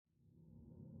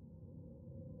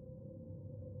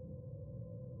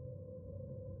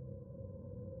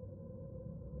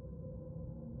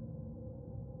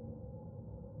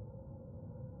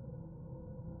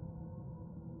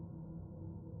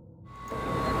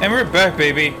And we're back,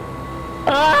 baby.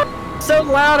 Ah, so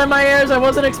loud in my ears. I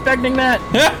wasn't expecting that.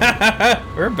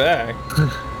 We're back.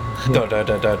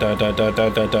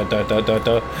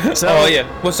 So, oh yeah,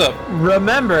 what's up?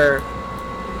 Remember.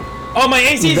 Oh, my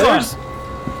AC's on.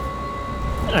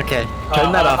 Okay,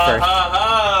 turn that off first.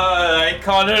 I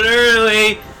caught it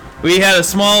early. We had a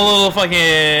small little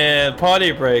fucking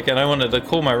potty break, and I wanted to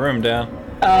cool my room down.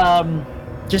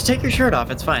 Just take your shirt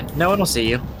off. It's fine. No one will see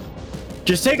you.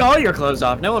 Just take all your clothes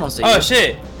off. No one will see you. Oh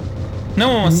shit! No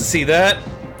one wants to see that.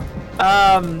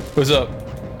 What's up?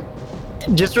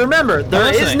 Just remember,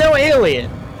 there is no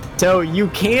alien, so you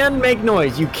can make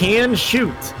noise. You can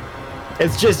shoot.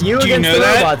 It's just you against the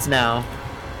robots now.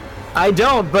 I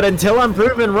don't, but until I'm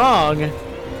proven wrong,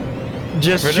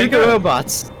 just shoot the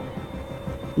robots.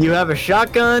 You have a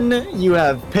shotgun. You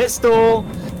have pistol.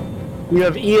 You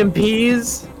have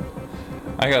EMPs.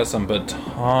 I got some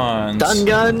batons. Stun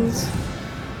guns.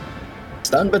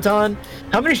 Stun baton.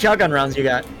 How many shotgun rounds you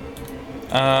got?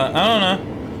 I don't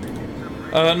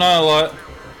know. Not a lot.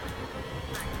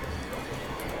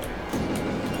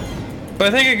 But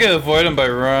I think I could avoid them by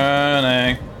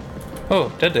running. Oh,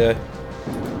 dead guy.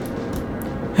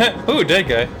 Ooh, dead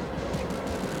guy.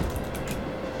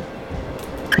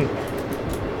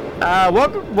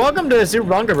 Welcome to Super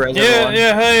Bonker Bros. Yeah,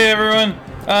 hey everyone.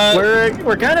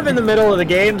 We're kind of in the middle of the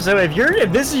game, so if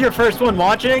this is your first one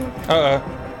watching,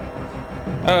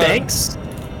 thanks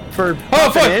for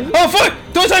popping in. Oh fuck!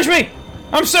 Don't touch me!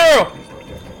 I'm Cyril!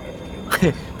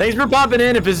 Thanks for popping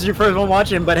in if this is your first one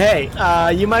watching, but hey,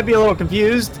 you might be a little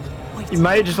confused. You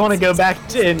might just want to go back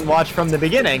and watch from the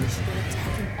beginning.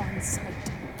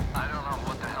 I don't know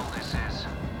what the hell this is.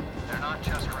 They're not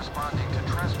just responding to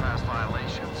trespass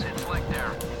violations, it's like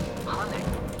they're hunting.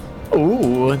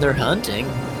 Ooh, they're hunting.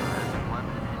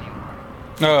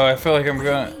 Oh, I feel like I'm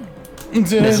gonna...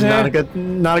 This is not a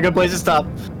good place to stop.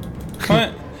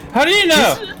 What? How do you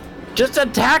know? Just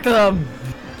attack them!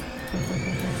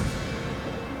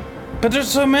 But there's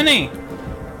so many!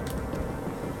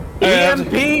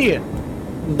 EMP!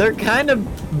 They're kind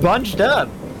of bunched up.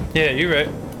 Yeah, you're right.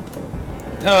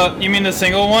 You mean the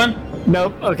single one?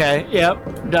 Nope, okay, yep.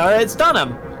 Alright, stun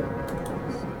him.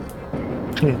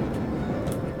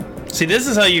 See, this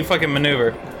is how you fucking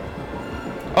maneuver.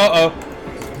 Uh-oh.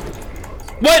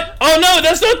 What? Oh no,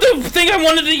 that's not the thing I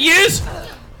wanted to use!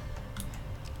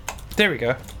 There we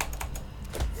go.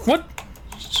 What?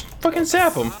 Just fucking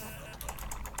zap him.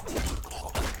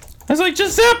 I was like,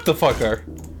 just zap the fucker.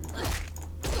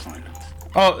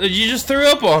 Oh, you just threw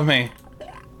up on me.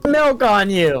 Milk on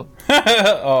you.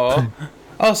 Oh.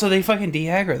 Oh, so they fucking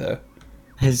de-aggro though.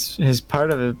 His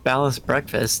part of a balanced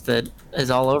breakfast that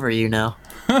is all over you now.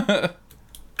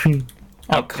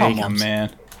 Oh, come on,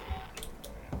 man.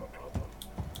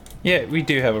 Yeah, we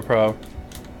do have a problem.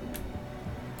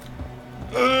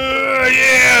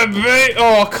 Yeah, babe.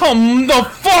 Oh, come the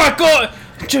fuck on.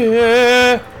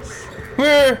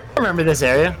 Where? I remember this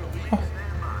area.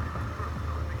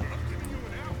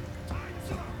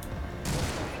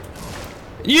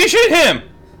 You shoot him.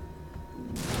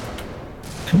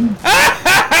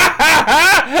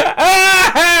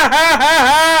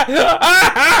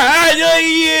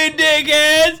 You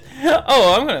dickheads!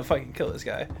 Oh, I'm gonna fucking kill this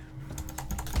guy.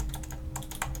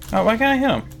 Oh, why can't I hit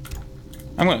him?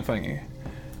 I'm gonna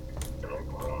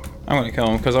kill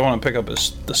him because I want to pick up the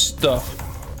stuff.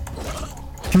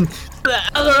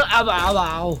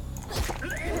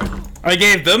 I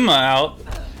gave them out.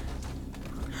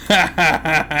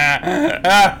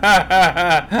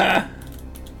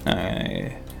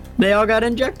 They all got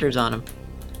injectors on them.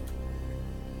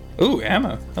 Ooh,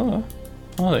 ammo. Hello.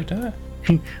 Oh, they died.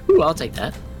 Ooh, I'll take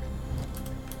that.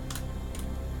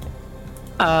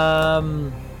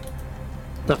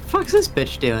 The fuck's this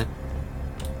bitch doing?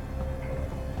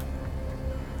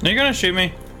 Are you gonna shoot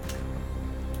me?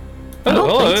 I don't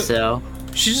hello. think so.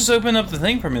 She just opened up the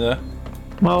thing for me, though.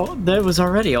 Well, that was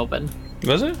already open.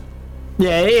 Was it?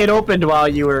 Yeah, it opened while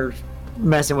you were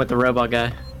messing with the robot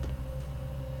guy.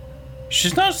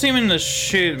 She's not seeming to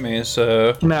shoot me,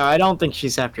 so... No, I don't think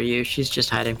she's after you. She's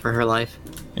just hiding for her life.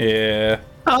 Yeah.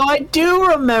 Oh, I do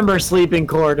remember sleeping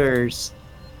quarters.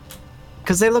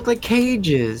 Because they look like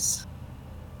cages.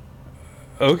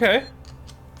 Okay.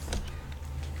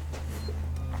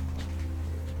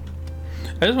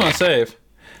 I just want to save.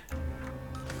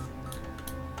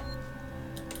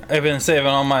 I've been saving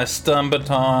all my stun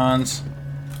batons.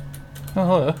 Oh,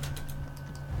 hello.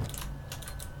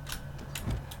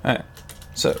 Alright,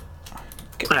 so.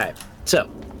 Alright, so.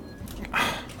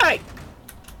 Alright.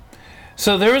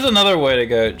 So there was another way to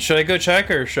go. Should I go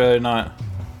check or should I not?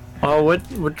 Well,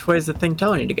 which way is the thing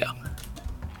telling you to go?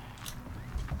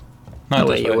 Not oh this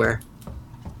wait, way. you were.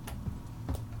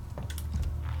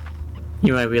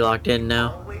 You might be locked in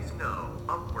now. Always know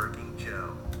a working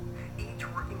Joe. Each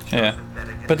working Joe Yeah.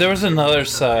 synthetic But there was another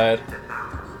side. to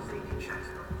thousands of safety checks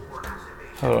before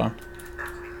activation. Hold on.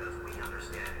 That's because we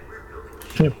understand we're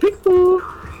building Peekaboo.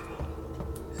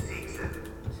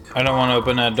 I don't want to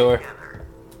open that door.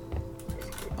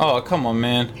 Oh, come on,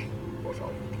 man.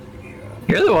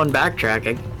 You're the one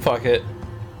backtracking. Fuck it.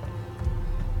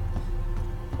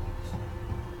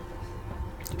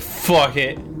 Fuck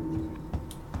it.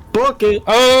 Book it.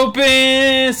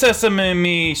 Open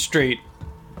Sesame Street.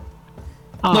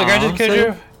 Look, I just killed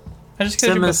you. I just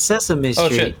killed you. Sesame Street. Oh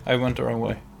shit, I went the wrong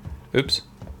way. Oops.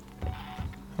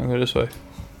 I'll go this way.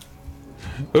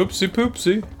 Oopsie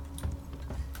poopsie.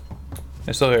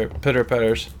 I still hear pitter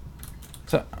patters.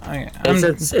 So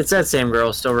It's that same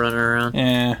girl still running around.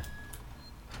 yeah.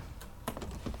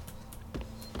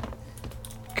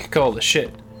 Kick all the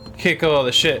shit. Kick all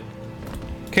the shit.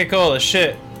 Kick all the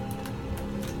shit.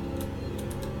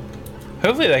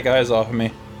 Hopefully that guy's off of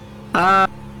me.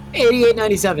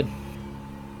 88.97.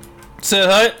 Sit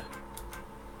hut.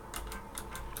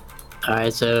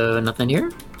 Alright, so nothing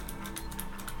here?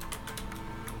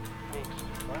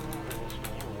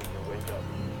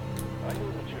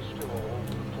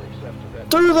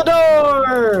 Through the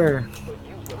door!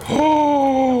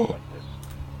 Oh!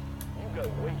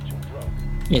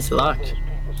 It's locked.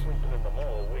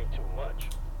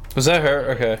 Was that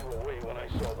her? Okay.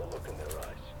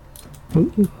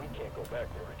 Ooh. We can't go back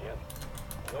there again.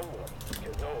 No one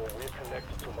can know we're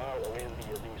connected to Marlowe and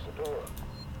the Isadora.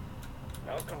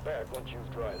 I'll come back once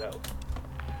you've dried out.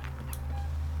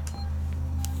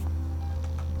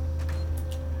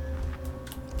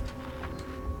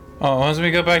 Oh, why don't we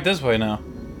go back this way now?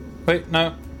 Wait,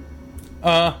 no.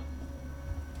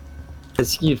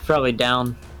 You're probably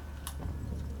down.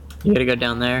 You gotta go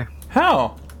down there.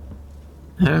 How?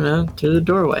 I don't know, through the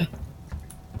doorway.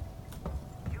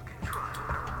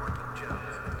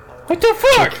 What the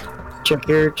fuck? Check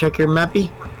your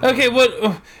mappy. Okay,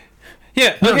 what?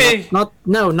 Yeah, No, okay.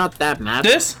 not that map.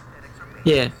 This?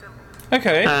 Yeah.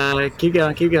 Okay. Keep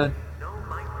going, keep going.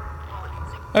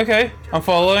 Okay, I'm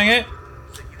following it.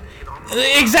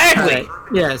 Exactly!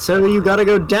 Alright, yeah, so you gotta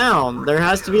go down. There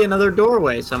has to be another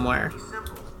doorway somewhere.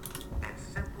 And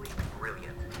simply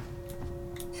brilliant.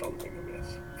 Something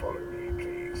amiss. Follow me,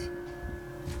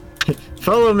 please.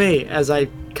 Follow me as I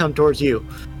come towards you.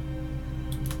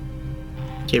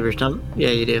 Do you have your stump? Yeah,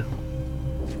 you do.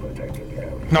 Protected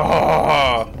area.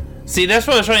 No. See, that's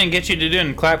what I was trying to get you to do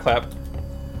in clap clap.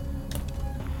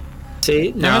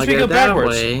 See? Now must be go go that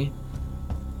backwards. way.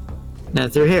 Now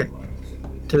through here.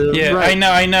 To the Yeah, right.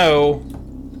 I know.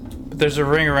 But there's a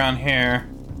ring around here.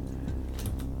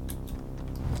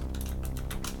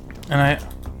 And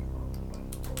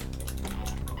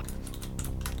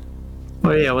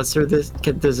Oh yeah, what's through this?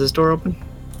 Does this door open?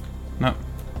 no.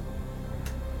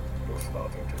 You're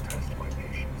starting to test my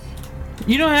patience.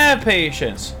 You don't have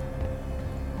patience.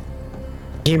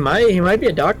 He might be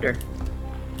a doctor.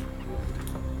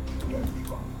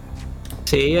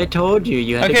 See, I told you,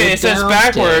 you had to go Okay, it says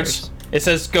downstairs. backwards. It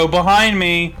says go behind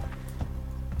me.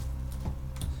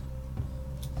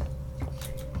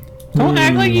 Don't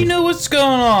act like you know what's going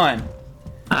on.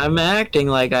 I'm acting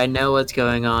like I know what's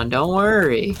going on. Don't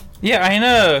worry. Yeah, I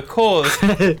know. Cool.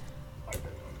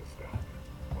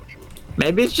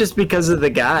 Maybe it's just because of the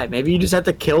guy. Maybe you just have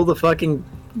to kill the fucking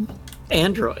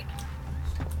android.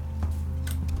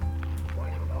 Why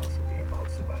not ask me about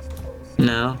Sebastopol's?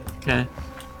 No? Okay.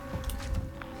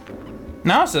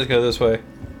 Now it says go this way.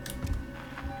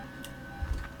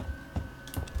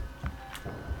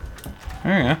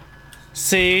 There you go.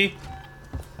 See?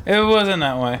 It wasn't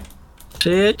that way.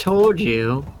 See, I told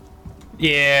you.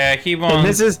 Yeah, keep on. And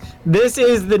this is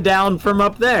the down from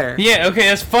up there. Yeah, okay,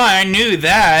 that's fine. I knew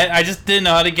that. I just didn't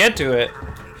know how to get to it.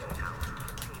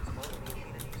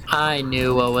 I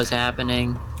knew what was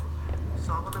happening.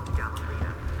 Solomon's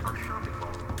Galleria, our shopping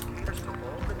mall, caters to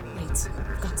all the needs Wait,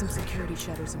 I've got some security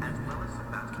shutters in my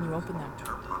room. Can you open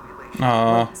them?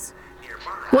 Aw. Please.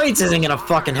 Waits isn't gonna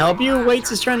fucking help you.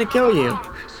 Waits is trying to kill you.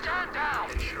 Stand down!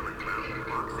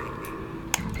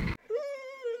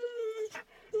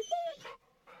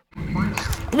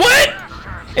 What?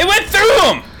 It went through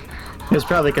him! It was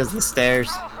probably because of the stairs.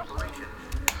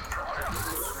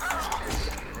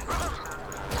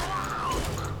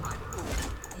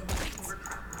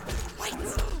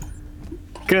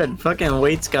 Good. Fucking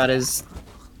Waits got his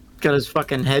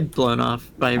fucking head blown off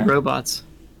by robots.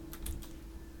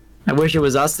 I wish it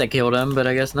was us that killed him, but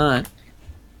I guess not.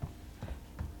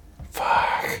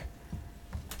 Fuck.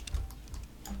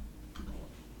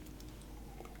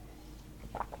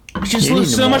 just You lose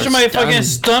need so much of more my stun. fucking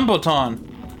stun baton.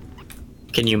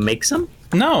 Can you make some?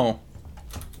 No.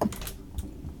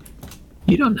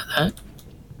 You don't know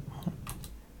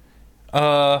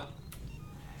that.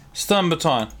 Stun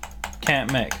baton.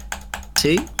 Can't make.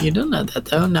 See? You don't know that,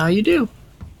 though. Now you do.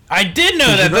 I did know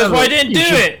that, that's why I didn't do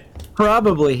it!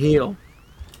 Probably heal.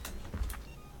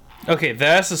 Okay,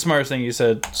 that's the smartest thing you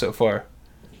said so far.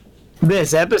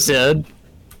 This episode.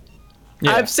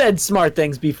 Yeah. I've said smart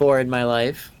things before in my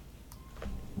life.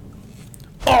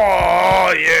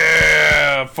 Oh,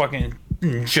 yeah! Fucking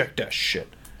inject that shit.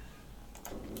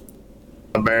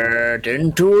 Back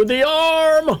into the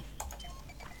arm!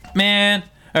 Man.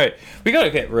 Alright, we gotta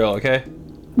get real, okay?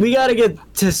 We gotta get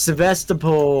to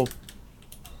Sevastopol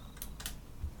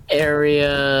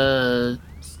Area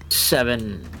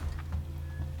 7.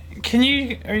 Can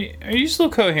you... Are you still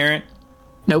coherent?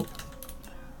 Nope.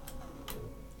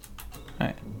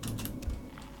 Alright.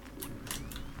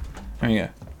 There you go.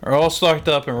 We're all stocked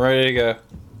up and ready to go.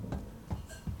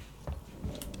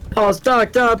 All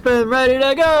stocked up and ready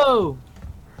to go!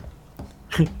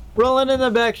 Rolling in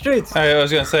the back streets. Alright, I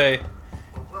was gonna say...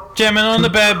 Jamming on the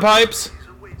bad pipes.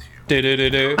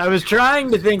 Do-do-do-do. I was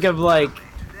trying to think of, like...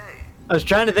 I was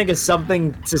trying to think of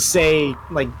something to say,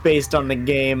 like, based on the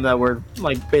game that we're...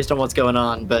 Like, based on what's going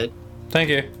on, but... Thank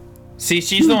you. See,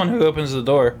 she's the one who opens the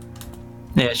door.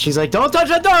 Yeah, she's like, don't touch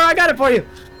that door, I got it for you!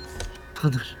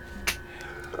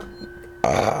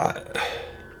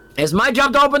 It's my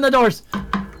job to open the doors!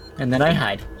 And then I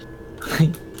hide.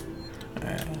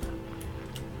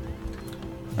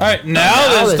 Alright, now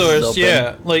now this this is door's... open.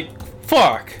 Yeah, like...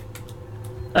 Fuck.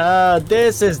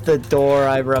 This is the door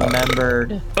I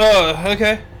remembered. Oh,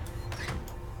 okay.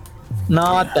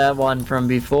 Not that one from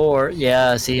before.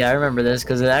 Yeah, see, I remember this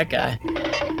because of that guy.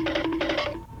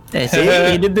 Hey,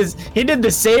 see, he did this. He did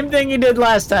the same thing he did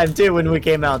last time too when we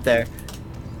came out there.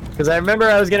 Because I remember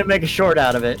I was gonna make a short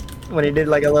out of it when he did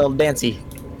like a little dancey.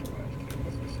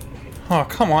 Oh,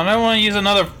 come on. I don't want to use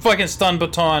another fucking stun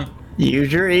baton.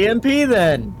 Use your EMP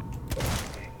then.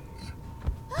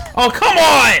 Oh, come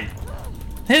on!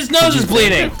 His nose is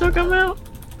bleeding. It took him out.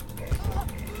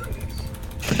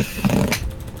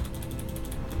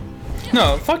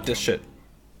 No, fuck this shit.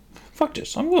 Fuck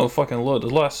this. I'm gonna fucking load the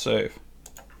last save.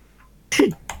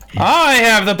 I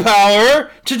have the power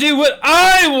to do what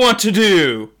I want to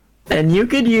do! And you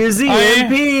could use the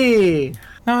EMP.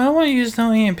 No, I don't want to use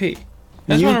no EMP. I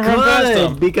just You want to run past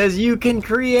them. could, because you can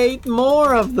create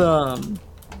more of them.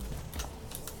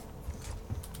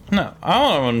 No, I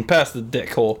want to run past the dick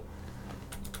hole.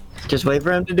 Just wait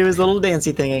for him to do his little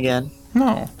dancey thing again.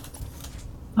 No.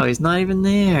 Oh, he's not even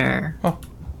there. Oh,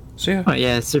 see ya. Oh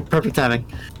yeah, it's perfect timing.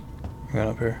 I'm going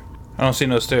up here. I don't see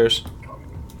no stairs.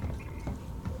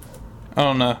 I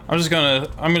don't know. I'm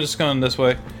just going this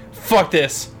way. Fuck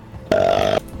this.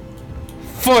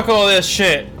 Fuck all this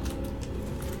shit.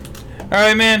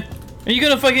 Alright, man. Are you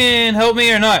gonna fucking help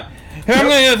me or not? Here, I'm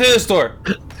gonna go through this door.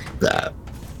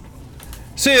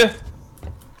 See ya.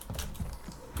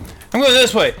 I'm going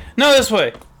this way. No, this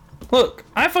way. Look,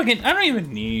 I don't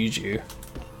even need you.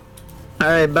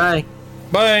 Alright, bye.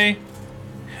 Bye.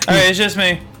 Alright, it's just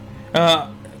me.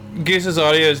 Goose's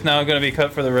audio is now going to be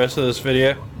cut for the rest of this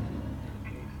video.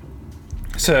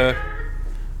 So.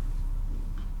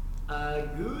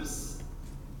 Goose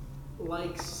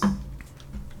likes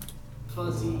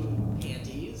fuzzy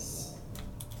panties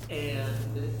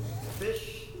and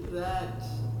fish that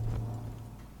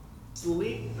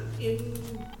sleep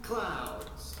in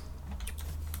clouds.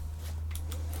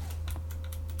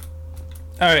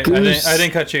 Alright, I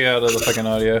didn't cut you out of the fucking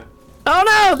audio. Oh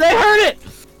no, they heard it!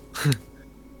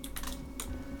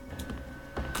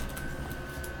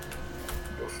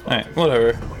 Alright,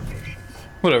 whatever.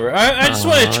 Whatever. I just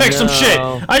want to check some shit.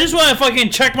 I just want to fucking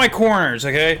check my corners,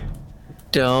 okay?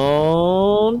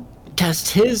 Don't test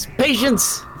his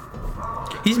patience.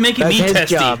 He's making That's me his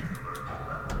testy. job.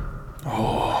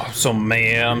 Oh, I'm so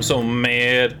mad. I'm so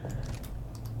mad.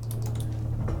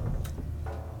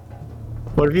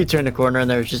 What if you turn the corner and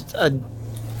there's just a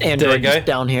android guy? just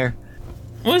down here?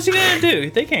 What is he gonna do?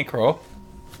 They can't crawl.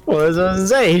 Well, as I was gonna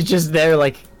say, he's just there,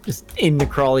 like, just in the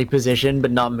crawly position,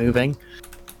 but not moving.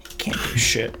 Can't do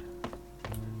shit.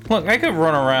 Look, I could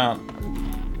run around.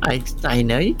 I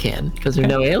know you can, because there are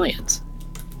no aliens.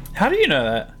 How do you know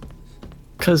that?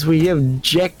 Because we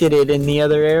ejected it in the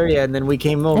other area, and then we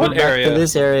came over What back area? to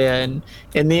this area, and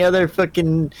in the other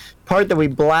fucking part that we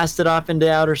blasted off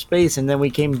into outer space, and then we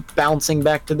came bouncing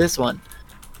back to this one.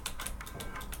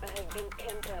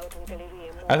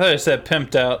 I thought it said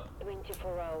pimped out.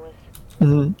 24 hours.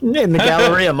 In the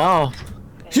Galleria Mall.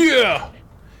 Yeah!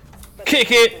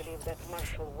 Kick it! Believe that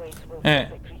Marshall waits will Eh.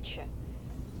 help the creature.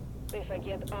 They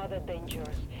forget other dangers.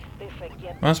 They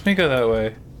forget Must me go that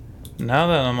way. Now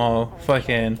that I'm all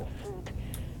fucking... for food,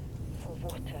 for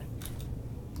water.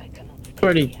 I cannot stay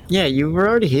Already, here. yeah, you were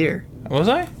already here. Was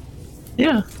I?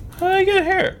 Yeah. How did I get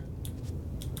here?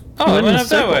 Oh, You I went went in a up that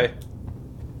circle. way.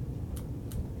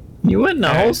 You went in a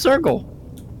Alright. whole circle.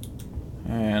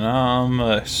 And I'm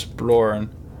exploring.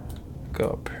 Go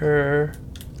up here.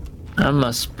 I'm a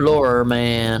explorer,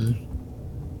 man.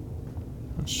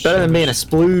 Better than being a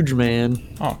splooge,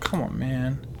 man. Oh, come on,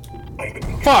 man.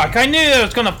 Fuck, I knew that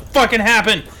was gonna fucking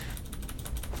happen!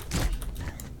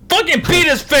 Fucking beat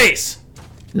his face!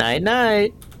 Night,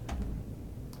 night.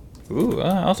 Ooh,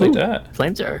 I'll take that.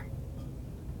 Flamethrower.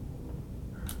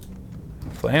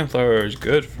 Flamethrower is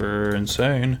good for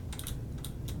insane.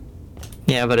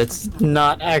 Yeah, but it's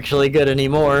not actually good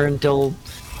anymore until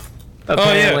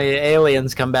apparently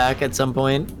aliens come back at some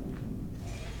point.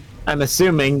 I'm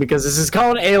assuming because this is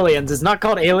called Aliens. It's not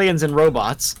called Aliens and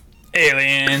Robots.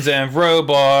 Aliens and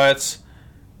robots.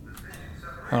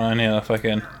 Hold on, I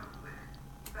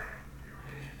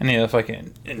need to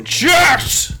fucking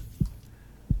inject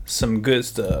some good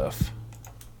stuff.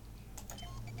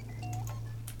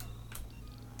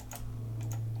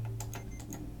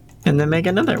 And then make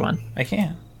another one. I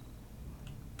can.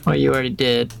 Well, you already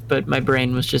did, but my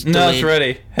brain was just No, it's delayed.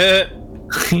 ready. Hit.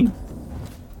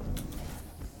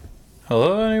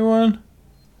 Hello, anyone?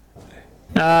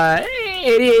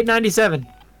 8897.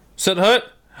 Set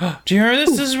hut? Do you remember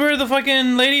this? This is where the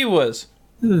fucking lady was.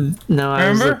 No, I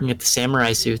was Remember? looking at the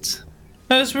samurai suits.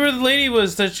 No, this is where the lady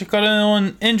was that she got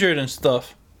anyone injured and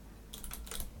stuff.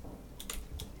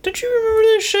 Don't you remember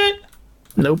this shit?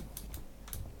 Nope.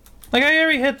 Like, I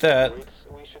already hit that. We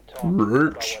should talk about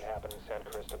what happened in San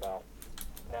Cristobal.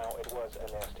 Now, it was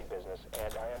a nasty business,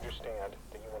 and I understand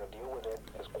that you want to deal with it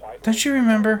as quietly Don't you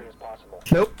remember? as possible.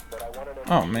 Nope. But I wanted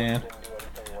to Oh, man. didn't do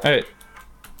anything wrong. Alright.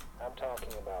 I'm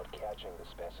talking about catching the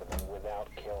specimen without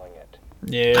killing it.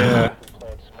 Yeah. We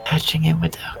played small. Catching it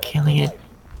without killing it.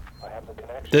 I have the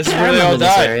connection. This is Yeah, I where they all remember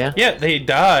this died. area. Yeah, they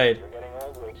died. You're getting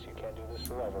old, Weeks. You can't do this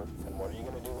forever. And what are you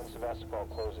going to do when Sevastopol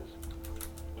closes?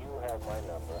 You have my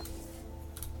number.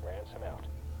 Ransom out.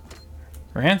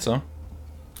 Ransom?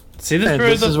 See, this, And where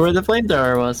this the... is where the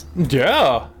flamethrower was.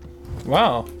 Yeah.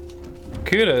 Wow.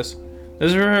 Kudos.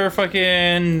 This is where her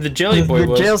fucking... the jelly boy the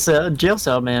was. jail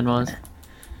cell man was.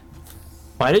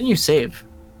 Why didn't you save?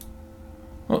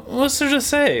 What's there to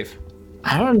save?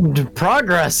 I don't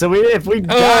progress. So if we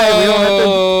die, we don't have to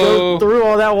go through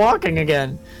all that walking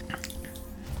again.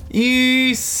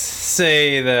 You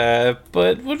say that,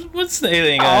 but what's the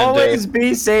alien gonna Always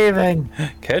be saving. do?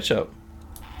 Ketchup.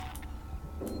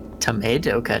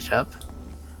 Tomato ketchup.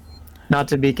 Not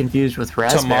to be confused with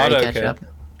raspberry Tomato ketchup.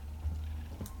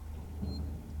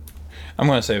 I'm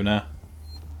gonna save now.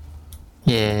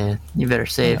 Yeah, you better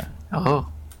save. Oh,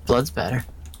 blood's better.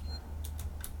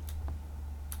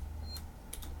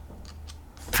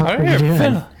 I What don't are you hear doing?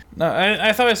 Finn. No,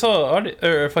 I thought I saw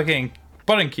a fucking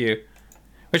button cue,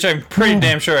 which I'm pretty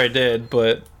damn sure I did,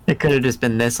 but It could have just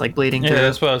been this, like bleeding yeah, through.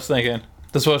 that's what I was thinking.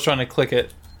 That's what I was trying to click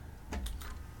it.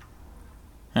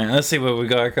 All right, let's see what we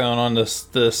got going on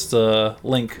this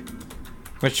link,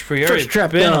 which we already First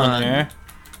trap been done. on there.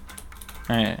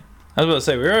 All right, I was about to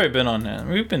say we already been on that.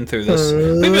 We've been through this.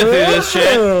 We've been through this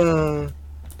shit.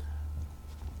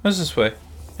 What's this way?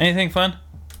 Anything fun?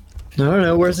 I don't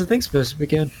know. Where's the thing supposed to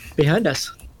begin? Behind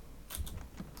us.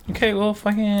 Okay, well,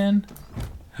 fucking.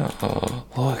 Oh,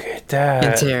 look at that.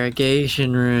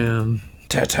 Interrogation room.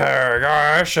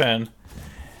 Interrogation.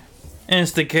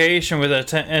 Instigation with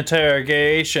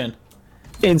interrogation.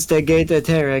 Instigate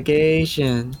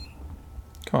interrogation.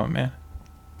 Come on, man.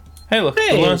 Hey, look,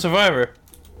 Hey. the lone survivor.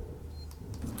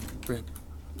 Rip,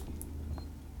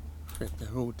 they're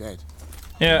all dead.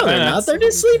 Yeah, No, I they're know. not. They're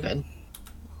just sleeping.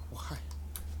 Why?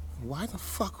 Why the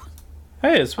fuck?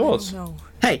 Hey, it's I Waltz. don't know.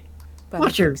 Hey, But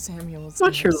what's I your think Samuel's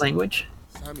what's your knows. language?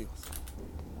 Samuels.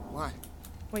 Why?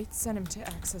 Wait, sent him to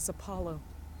access Apollo.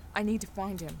 I need to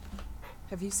find him.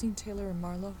 Have you seen Taylor and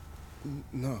Marlowe?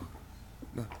 No.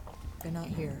 They're not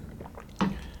here. I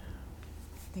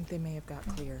think they may have got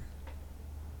clear.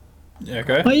 Yeah,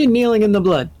 okay. Why are you kneeling in the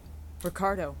blood?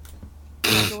 Ricardo,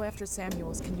 I'll go after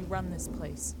Samuels. Can you run this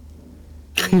place?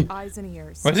 I need eyes and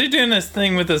ears. Why is he doing this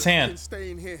thing with his Been hand?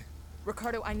 staying here.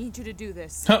 Ricardo, I need you to do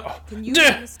this. Oh, Can you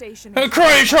run the station? and-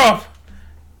 Karate chop!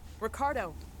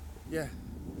 Ricardo, Yeah,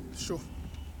 sure.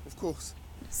 Of course.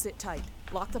 sit tight.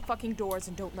 Lock the fucking doors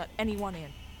and don't let anyone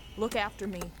in. Look after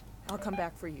me. I'll come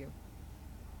back for you.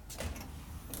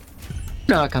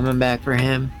 Not coming back for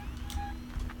him.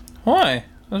 Why?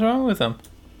 What's wrong with him?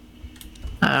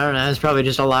 I don't know. It's probably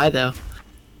just a lie, though.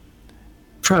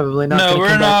 Probably not. No, gonna we're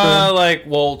come back not like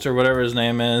Walt or whatever his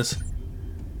name is.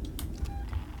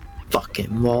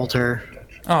 Fucking Walter.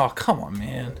 Oh, come on,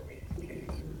 man.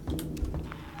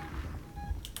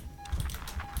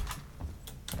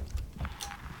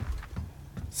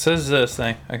 Says this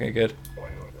thing. Okay, good.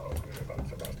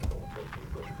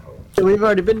 So we've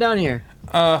already been down here.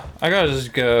 I gotta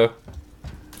just go.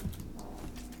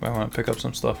 I want to pick up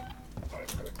some stuff.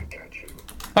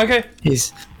 Okay.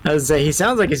 I was say, he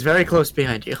sounds like he's very close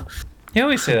behind you. You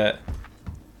always say that.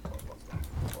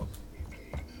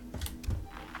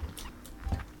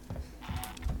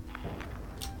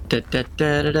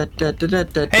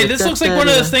 Hey, this looks like one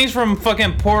of those things from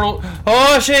fucking Portal.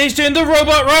 Oh shit, he's doing the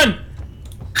robot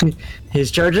run!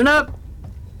 He's charging up.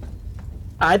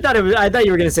 I thought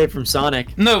you were gonna say from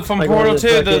Sonic. No, from Like Portal one of 2,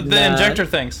 the the fucking, injector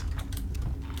things.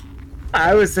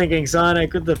 I was thinking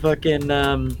Sonic with the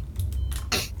fucking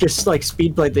just like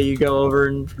speed plate that you go over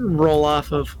and roll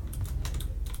off of.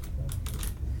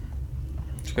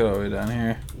 Let's go all the way down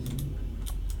here.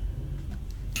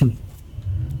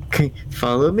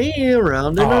 Follow me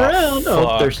around and around. Fuck.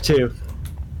 Oh, there's two.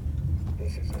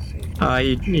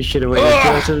 You should have waited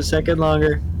just a second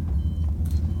longer.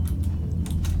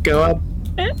 Go up,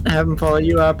 have him follow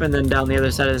you up, and then down the other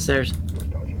side of the stairs.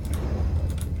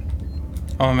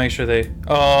 I want to make sure they.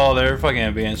 Oh, they're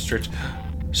fucking being strategic.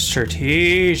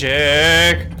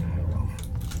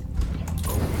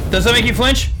 Does that make you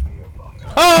flinch?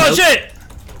 Oh Nope. shit!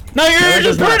 No, you're No, it just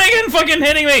does not. burning and fucking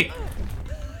hitting me.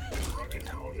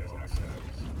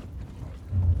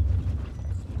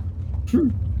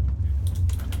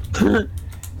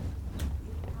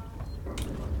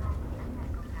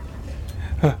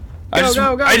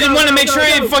 I didn't want to make sure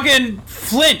he fucking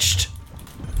flinched.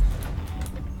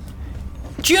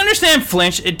 Do you understand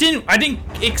flinch? I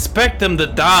didn't expect them to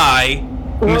die.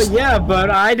 Well, yeah, but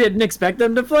I didn't expect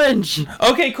them to flinch.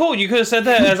 Okay, cool. You could have said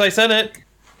that as I said it.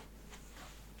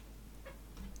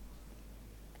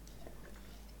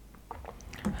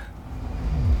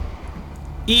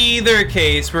 Either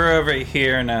case, we're over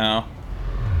here now.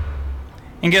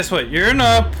 And guess what? You're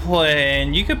not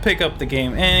playing. You can pick up the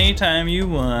game anytime you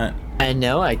want. I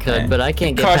know I could, Okay. but I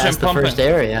can't get Caution past the pumping. first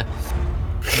area.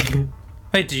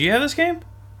 Wait, did you have this game?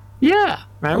 Yeah,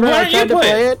 remember Why I don't you tried to play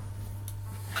play it?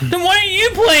 it? Then why aren't you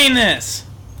playing this?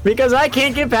 Because I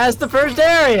can't get past the first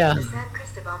area. San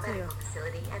Cristobal Medical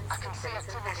Facility and I can see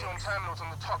systems activity on synthetics. terminals on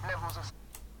the top levels of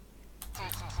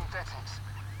and synthetics.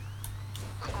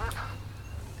 Group,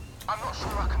 I'm not sure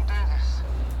I can do this.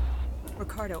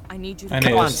 Ricardo, I need you to I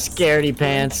Come need on, to- scaredy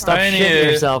pants. Stop I need shitting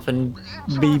to- yourself and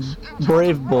be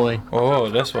brave boy. Oh,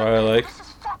 that's what I like. This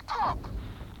is fucked up.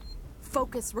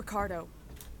 focus, Ricardo.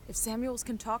 If Samuels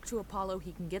can talk to Apollo,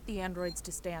 he can get the androids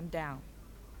to stand down.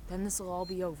 Then this will all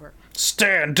be over.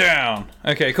 Stand down.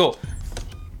 Okay, cool.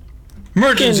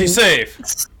 Emergency safe.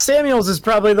 Samuels is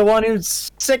probably the one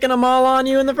who's sicking them all on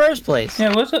you in the first place.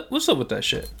 Yeah, what's up with that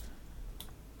shit?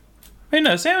 Wait,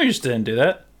 no, Samuels didn't do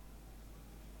that.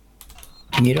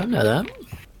 You don't know that.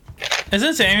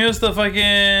 Isn't Samuels the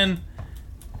fucking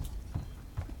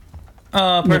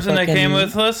person that came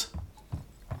with us?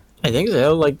 I think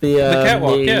so. Like the The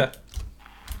catwalk, yeah.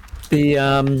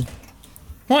 The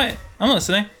What? I'm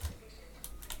listening.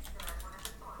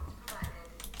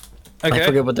 I Okay.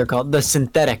 forget what they're called. The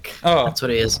synthetic. Oh. That's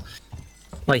what he is.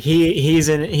 Like he's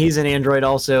an android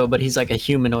also, but he's like a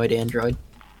humanoid android.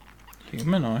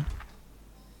 Humanoid.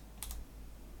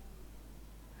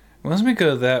 Let me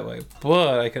go that way,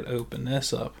 but I could open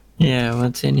this up. Yeah,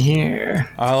 what's in here?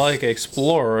 I like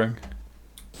exploring.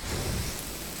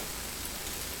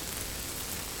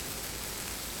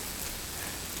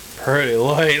 Pretty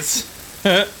lights.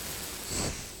 I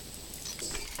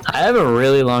have a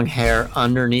really long hair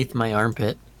underneath my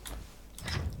armpit.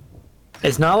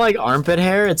 It's not like armpit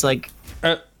hair. It's like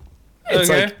it's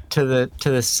Okay. like to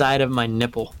the side of my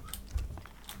nipple.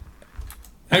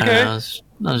 Okay. I was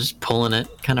just pulling it.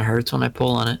 Kind of hurts when I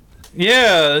pull on it.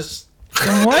 Yeah.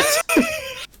 What?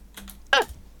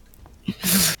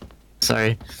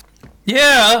 Sorry.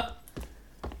 Yeah.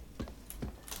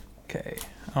 Okay.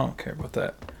 I don't care about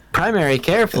that. Primary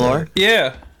care floor.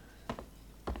 Yeah.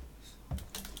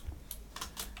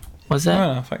 What's I that?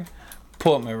 don't know if I can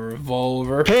pull out my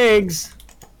revolver. Pigs.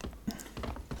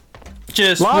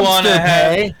 Just Lobster wanna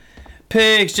have pay.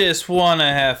 pigs. Just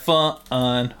wanna have fun.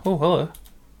 Oh, hello,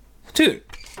 dude.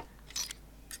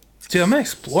 Dude, I'm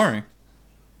exploring.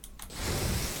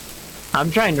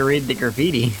 I'm trying to read the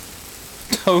graffiti.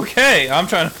 Okay, I'm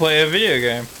trying to play a video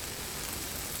game.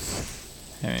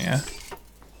 There you go.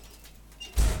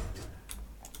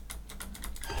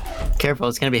 Careful,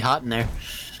 it's gonna be hot in there.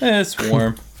 It's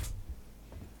warm.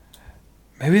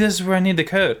 Maybe this is where I need the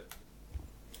code.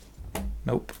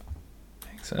 Nope.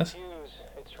 Access.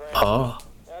 It's right. Oh.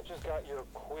 I just got your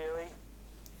query.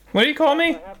 What do you call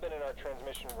me? I have been in our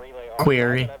transmission relay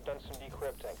Query. and I've done some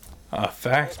decrypting. A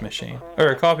fax machine. Or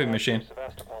a copy machine.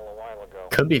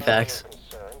 Could be fax.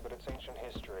 Concern, but it's ancient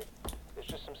history. There's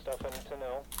just some stuff I need to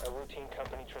know. A routine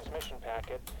company transmission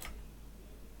packet.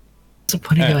 What's the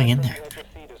point of going in there?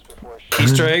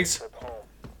 Easter eggs.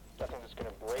 Nothing that's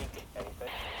gonna break anything.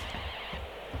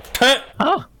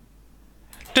 Oh.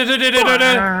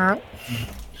 Da-da-da-da-da-da.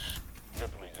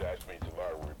 Please ask me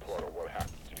tomorrow to report on what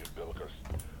happened to your Bilkers.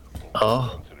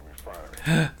 Oh. To the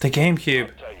refinery. The GameCube.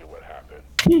 I'll tell you what happened.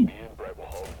 Me and Brett will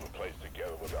hold the place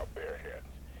together with our bare hands.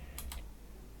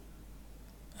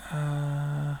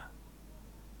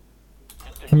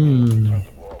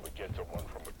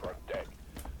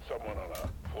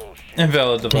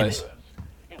 Invalid device.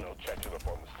 You know, check it up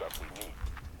on the stuff we need.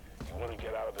 You want to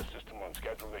get out of the system on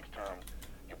schedule next term,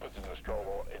 you put in the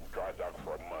stroller and drive out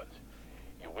for a month.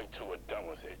 You wait till we're done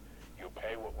with it. You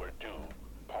pay what we're due.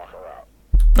 Parker out.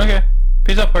 Okay.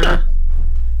 Peace out, Parker.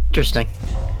 Interesting.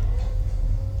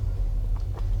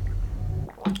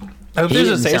 I hope He there's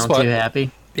a didn't safe sound spot. too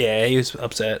happy. Yeah, he was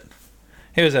upset.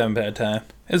 He was having a bad time.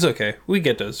 It's okay. We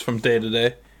get those from day to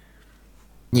day.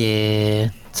 Yeah,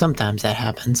 sometimes that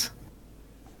happens.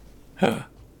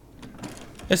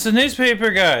 It's the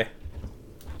newspaper guy.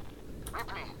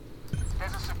 Ripley,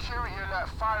 there's a security alert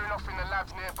firing off in the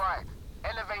labs nearby.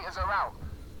 Elevators are out.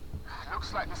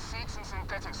 Looks like the seeds and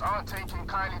synthetics aren't taking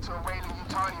kindly to a Wayland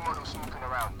Yutani model snooping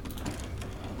around.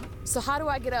 So how do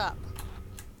I get up?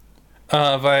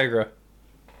 Viagra.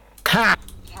 Ha!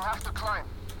 You have to climb.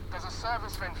 There's a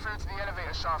service vent through to the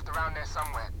elevator shaft around there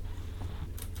somewhere.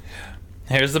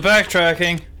 Here's the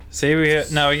backtracking. See,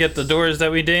 now we get the doors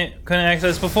that we couldn't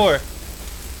access before.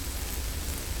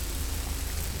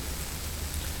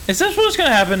 Is this what's gonna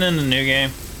happen in the new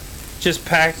game? Just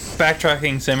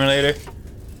backtracking simulator?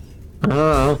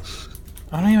 Oh.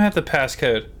 I don't even have the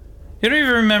passcode. You don't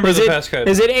even remember the passcode.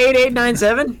 Is it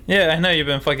 8897? Yeah, I know you've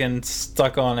been fucking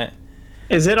stuck on it.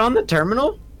 Is it on the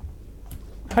terminal?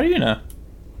 How do you know?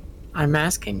 I'm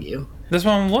asking you. That's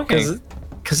what I'm looking.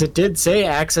 Because it did say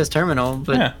access terminal,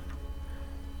 but... Yeah.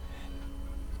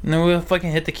 No, we'll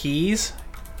fucking hit the keys.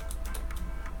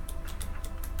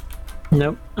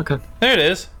 Nope. Okay. There it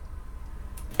is.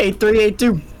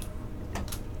 8382.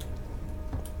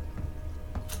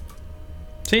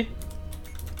 See?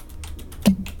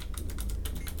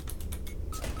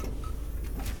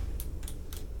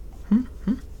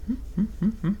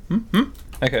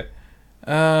 Okay.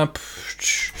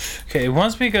 Okay,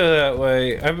 once we go that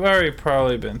way, I've already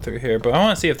probably been through here, but I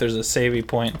want to see if there's a savey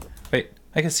point. Wait,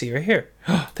 I can see right here.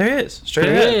 There is. Straight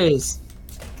ahead. There is.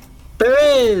 There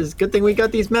is. Good thing we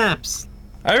got these maps.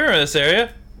 I remember this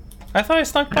area. I thought I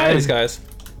snuck by these guys.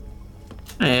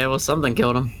 Yeah, well, something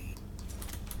killed him.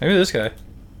 Maybe this guy.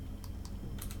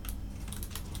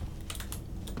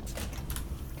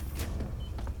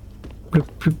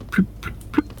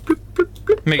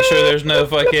 Make sure there's no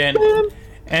fucking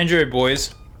Android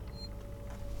boys.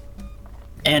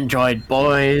 Android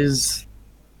boys.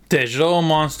 Digital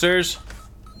monsters.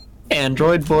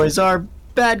 Android boys are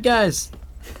bad guys.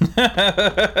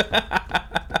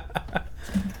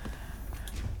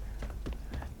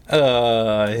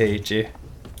 I hate you.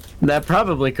 That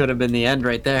probably could have been the end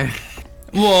right there.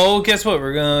 Well, guess what?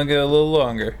 We're gonna go a little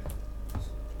longer.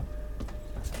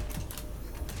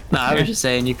 No, I was just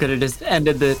saying you could have just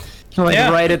ended the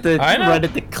right at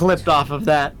the clipped off of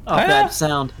that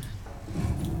sound.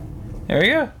 There we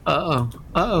go.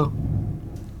 Uh-oh.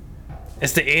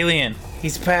 It's the alien.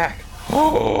 He's back.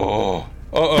 Oh.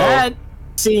 Uh-oh. That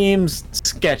seems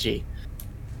sketchy.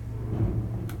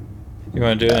 You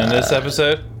want to do it in this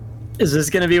episode? Is this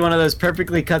going to be one of those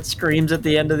perfectly cut screams at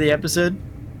the end of the episode?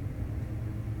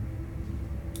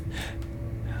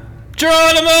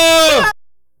 Geronimo!